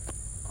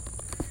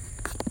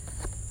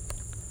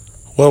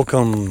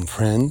Welcome,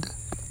 friend,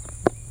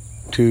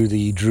 to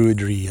the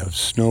Druidry of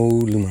Snow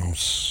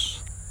Luminos.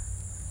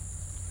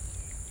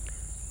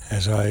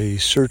 As I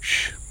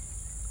search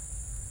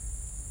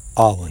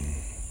Olin,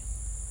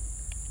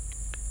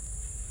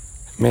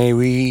 may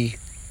we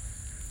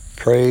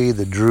pray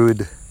the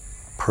Druid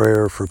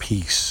prayer for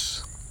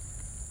peace.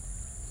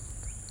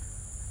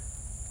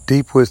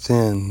 Deep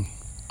within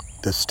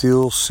the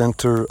still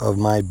center of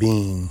my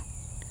being,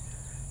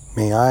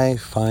 may I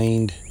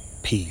find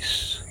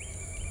peace.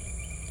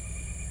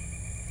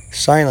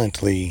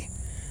 Silently,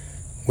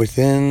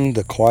 within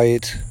the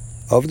quiet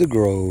of the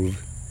grove,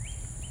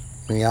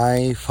 may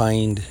I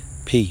find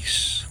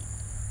peace.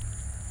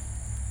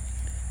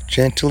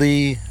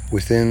 Gently,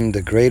 within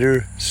the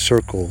greater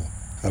circle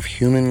of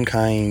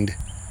humankind,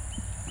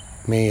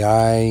 may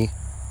I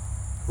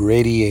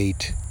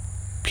radiate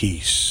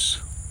peace.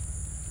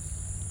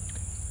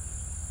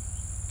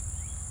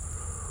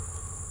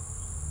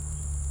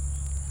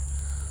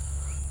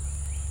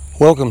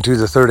 Welcome to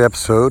the third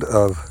episode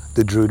of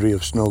the Druidry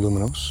of Snow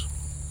Luminos.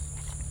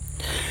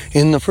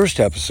 In the first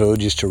episode,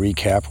 just to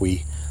recap,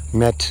 we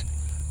met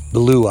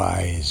Blue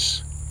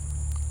Eyes.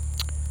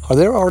 Are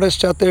there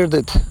artists out there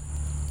that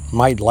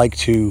might like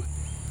to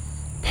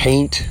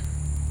paint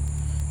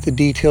the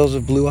details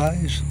of Blue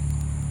Eyes?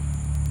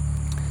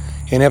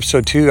 In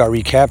episode 2, I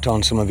recapped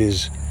on some of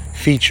his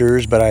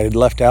features, but I had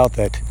left out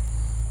that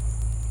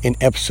in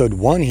episode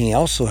 1, he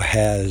also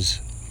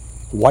has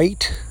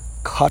white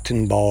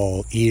cotton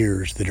ball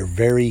ears that are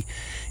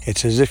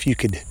it's as if you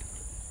could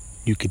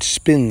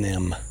spin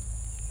them,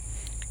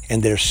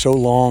 and they're so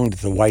long that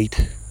the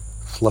white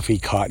fluffy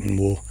cotton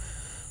will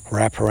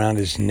wrap around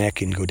his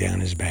neck and go down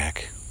his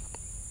back.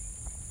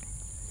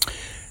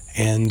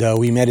 And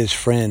we met his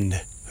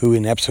friend, who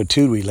in episode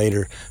 2 we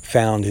later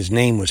found his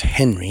name was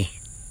Henry,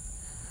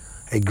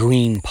 a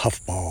green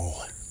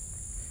puffball.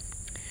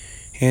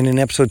 And in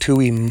episode 2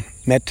 we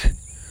met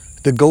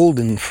the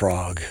golden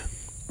frog,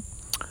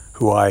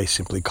 who I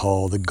simply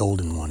call the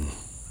golden one.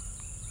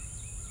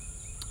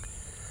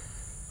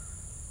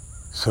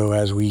 So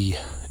as we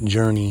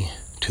journey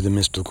to the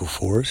mystical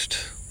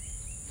forest,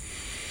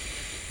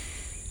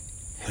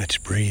 let's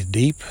breathe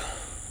deep.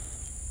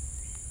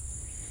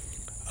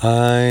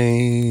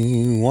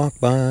 I walk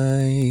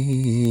by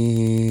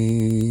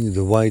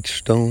the white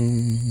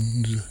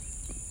stones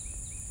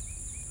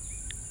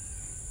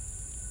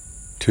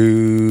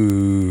to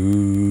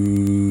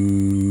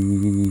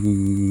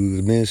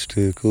the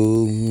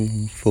mystical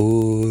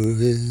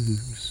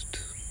forest.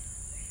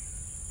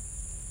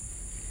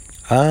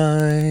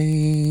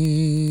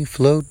 I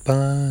float by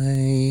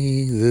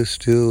the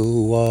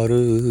still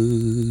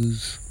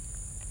waters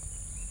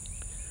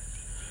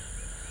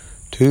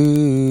to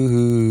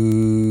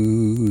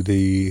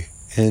the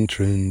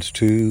entrance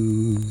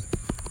to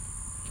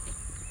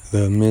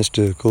the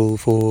mystical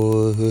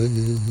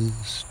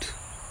forest.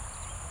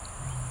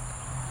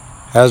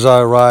 As I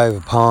arrive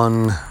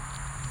upon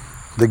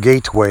the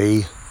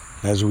gateway,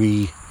 as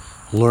we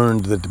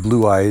learned that the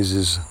Blue Eyes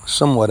is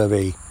somewhat of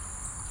a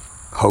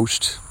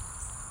host,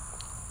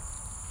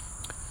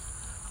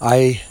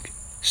 I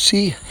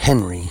see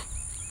Henry.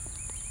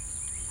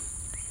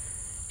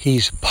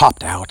 He's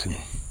popped out and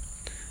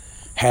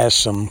has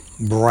some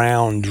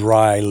brown,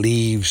 dry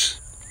leaves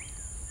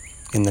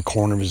in the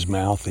corner of his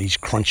mouth. He's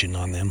crunching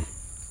on them.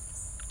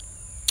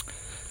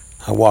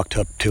 I walked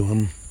up to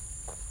him.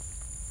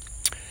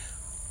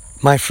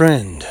 My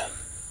friend,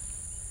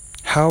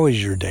 how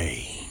is your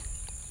day?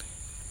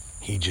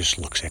 He just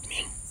looks at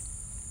me.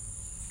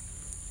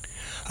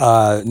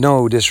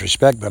 No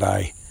disrespect, but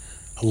I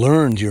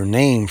learned your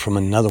name from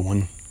another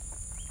one.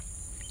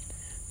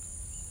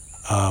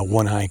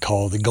 One I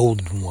call the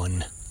golden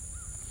one.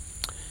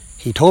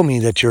 He told me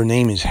that your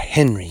name is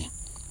Henry.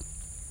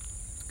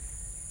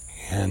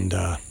 And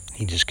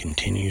he just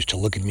continues to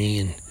look at me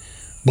and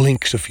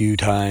blinks a few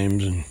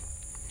times and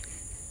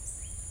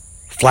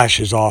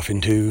flashes off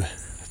into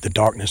the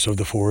darkness of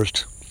the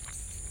forest.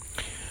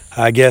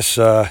 I guess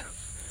I'm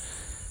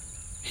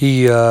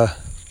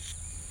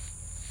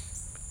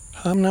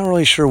not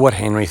really sure what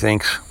Henry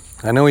thinks.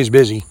 I know he's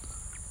busy.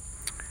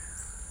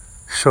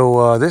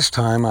 So this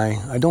time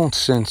I don't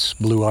sense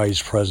Blue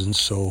Eyes' presence,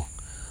 so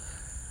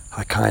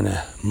I kind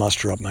of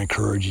muster up my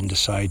courage and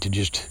decide to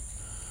just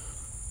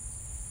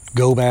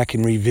go back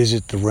and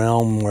revisit the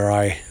realm where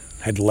I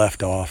had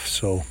left off.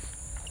 So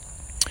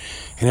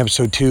in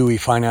episode 2, we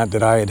find out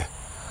that I had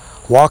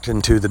walked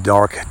into the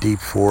dark, deep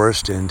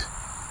forest, and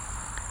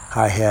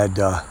I had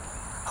a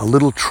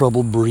little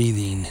trouble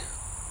breathing.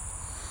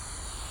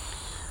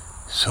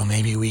 So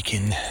maybe we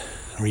can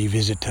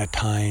revisit that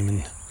time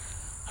and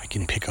I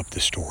can pick up the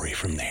story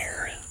from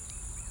there.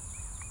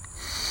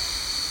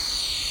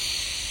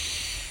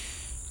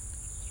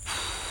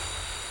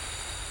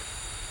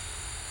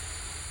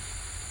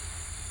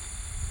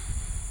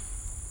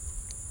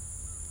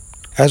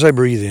 As I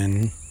breathe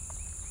in,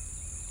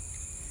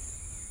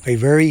 a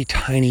very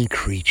tiny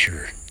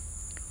creature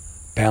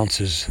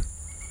bounces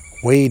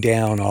way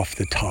down off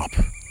the top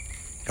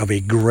of a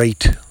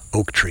great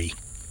oak tree.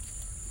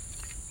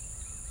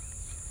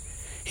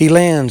 he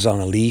lands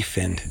on a leaf,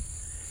 and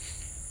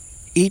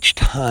each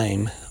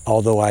time,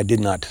 although I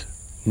did not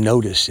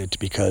notice it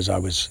because I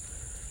was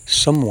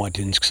somewhat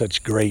in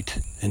such great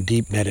and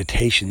deep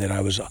meditation that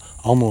I was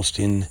almost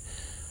in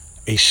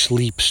a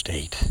sleep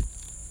state.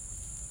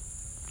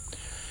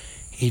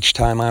 Each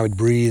time I would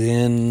breathe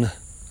in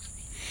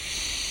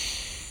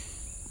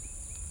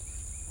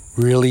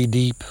really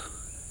deep,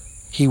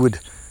 he would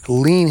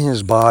lean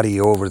his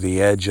body over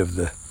the edge of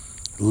the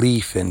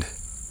leaf, and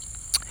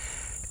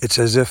it's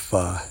as if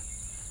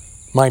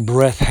my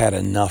breath had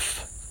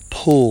enough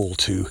pull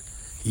to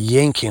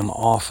yank him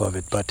off of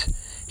it, but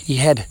he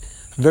had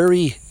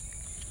very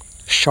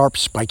sharp,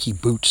 spiky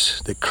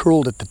boots that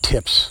curled at the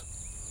tips,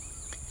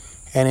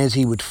 and as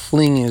he would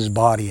fling his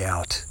body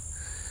out,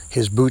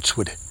 his boots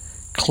would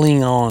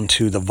cling on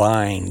to the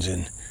vines,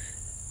 and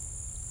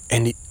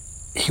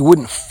he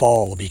wouldn't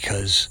fall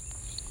because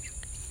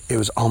it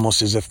was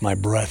almost as if my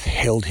breath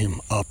held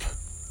him up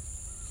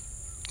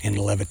in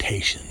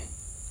levitation.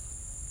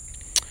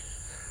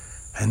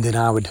 And then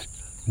I would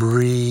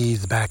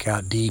breathe back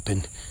out deep,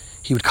 and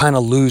he would kind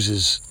of lose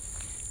his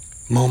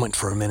moment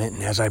for a minute,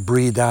 and as I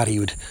breathed out, he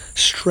would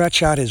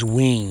stretch out his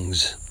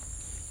wings,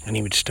 and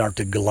he would start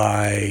to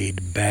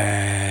glide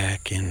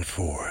back and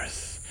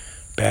forth,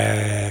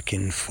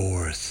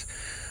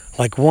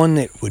 like one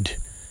that would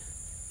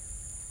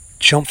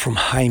jump from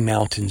high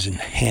mountains and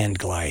hand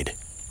glide.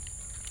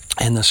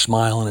 And the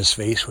smile on his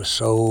face was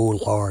so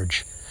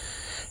large,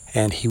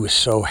 and he was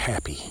so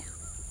happy.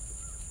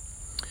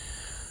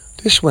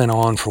 This went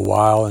on for a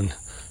while, and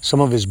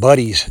some of his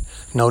buddies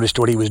noticed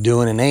what he was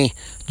doing, and they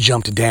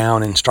jumped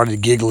down and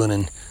started giggling,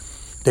 and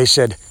they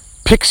said,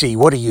 "Pixie,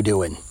 what are you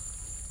doing?"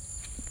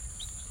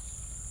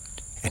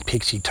 And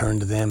Pixie turned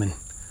to them and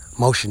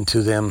motioned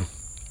to them,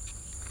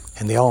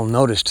 and they all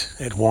noticed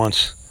at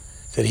once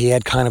that he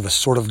had kind of a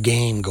sort of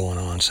game going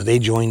on. So they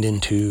joined in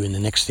too, and the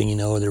next thing you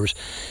know, there was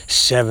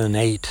 7,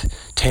 8,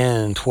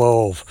 10,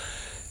 12.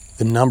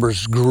 The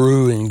numbers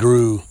grew and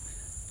grew,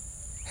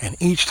 and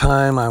each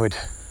time I would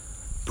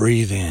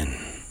breathe in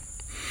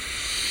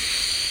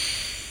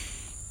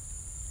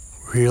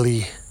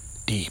really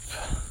deep,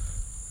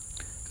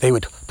 they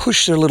would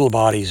push their little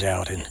bodies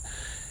out, and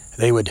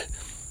they would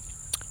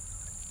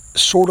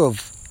sort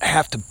of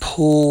have to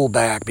pull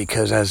back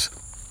because as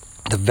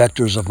the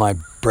vectors of my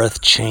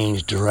breath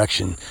changed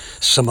direction,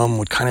 some of them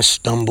would kind of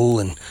stumble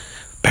and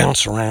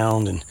bounce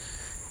around,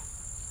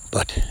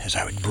 but as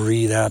I would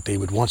breathe out, they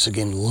would once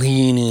again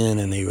lean in,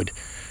 and they would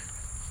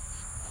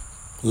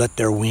let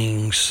their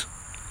wings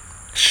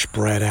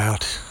spread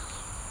out.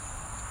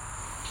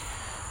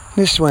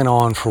 This went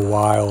on for a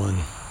while,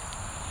 and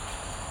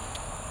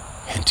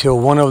until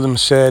one of them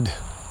said,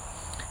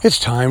 "It's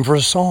time for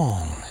a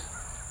song."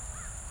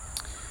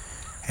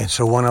 And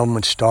so one of them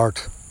would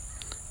start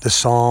the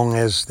song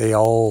as they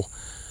all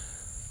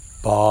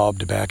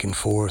bobbed back and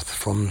forth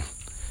from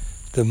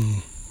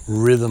the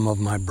rhythm of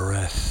my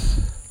breath.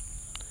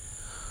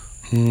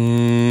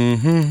 And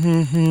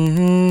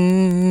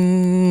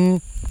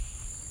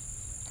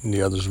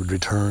the others would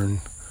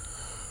return.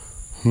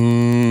 And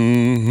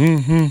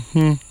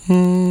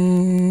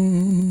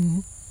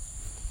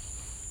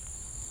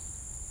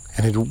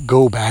it would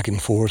go back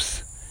and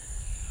forth.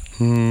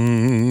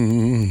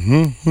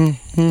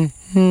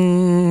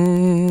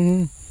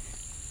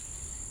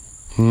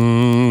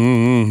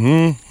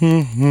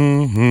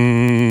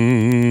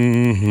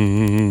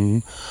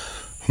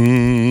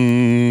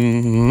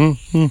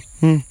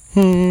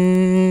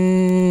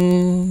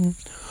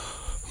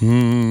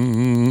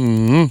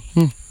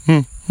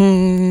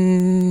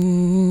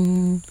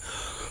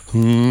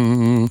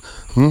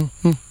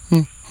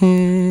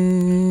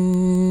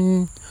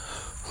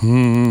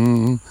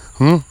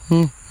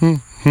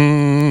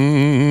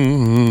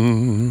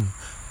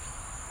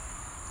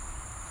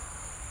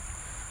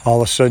 All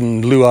of a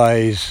sudden, Blue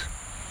Eyes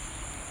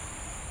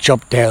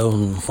jumped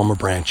down from a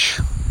branch,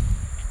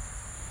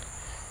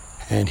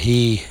 and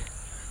he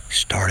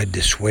started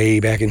to sway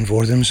back and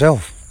forth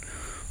himself.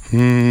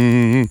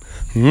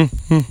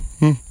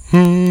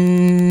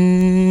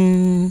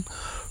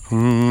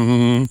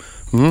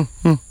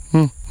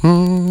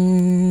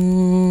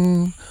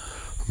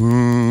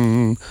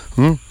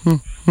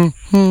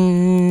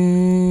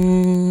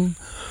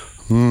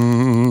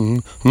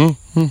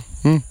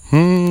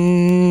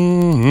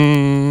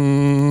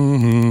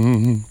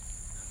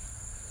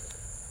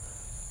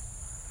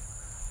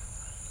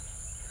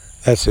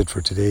 That's it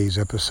for today's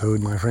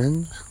episode, my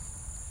friends.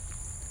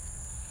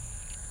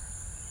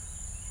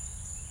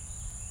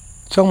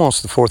 It's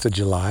almost the 4th of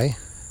July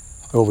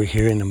over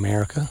here in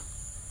America.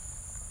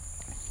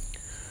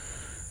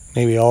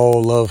 May we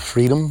all love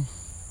freedom.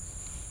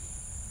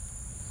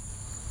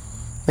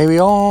 May we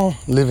all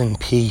live in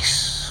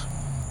peace.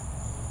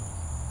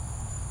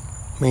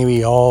 May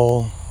we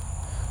all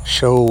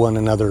show one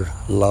another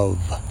love.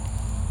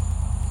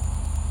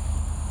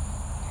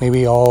 May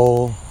we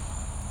all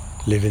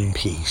live in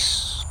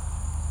peace.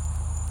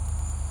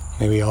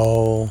 May we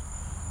all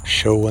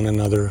show one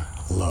another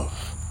love.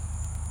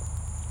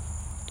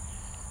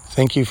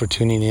 Thank you for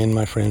tuning in,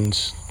 my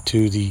friends,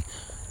 to the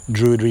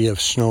Druidry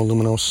of Snow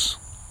Luminos.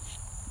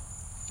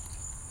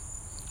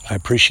 I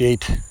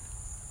appreciate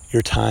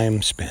your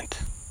time spent.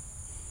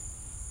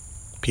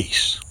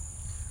 Peace.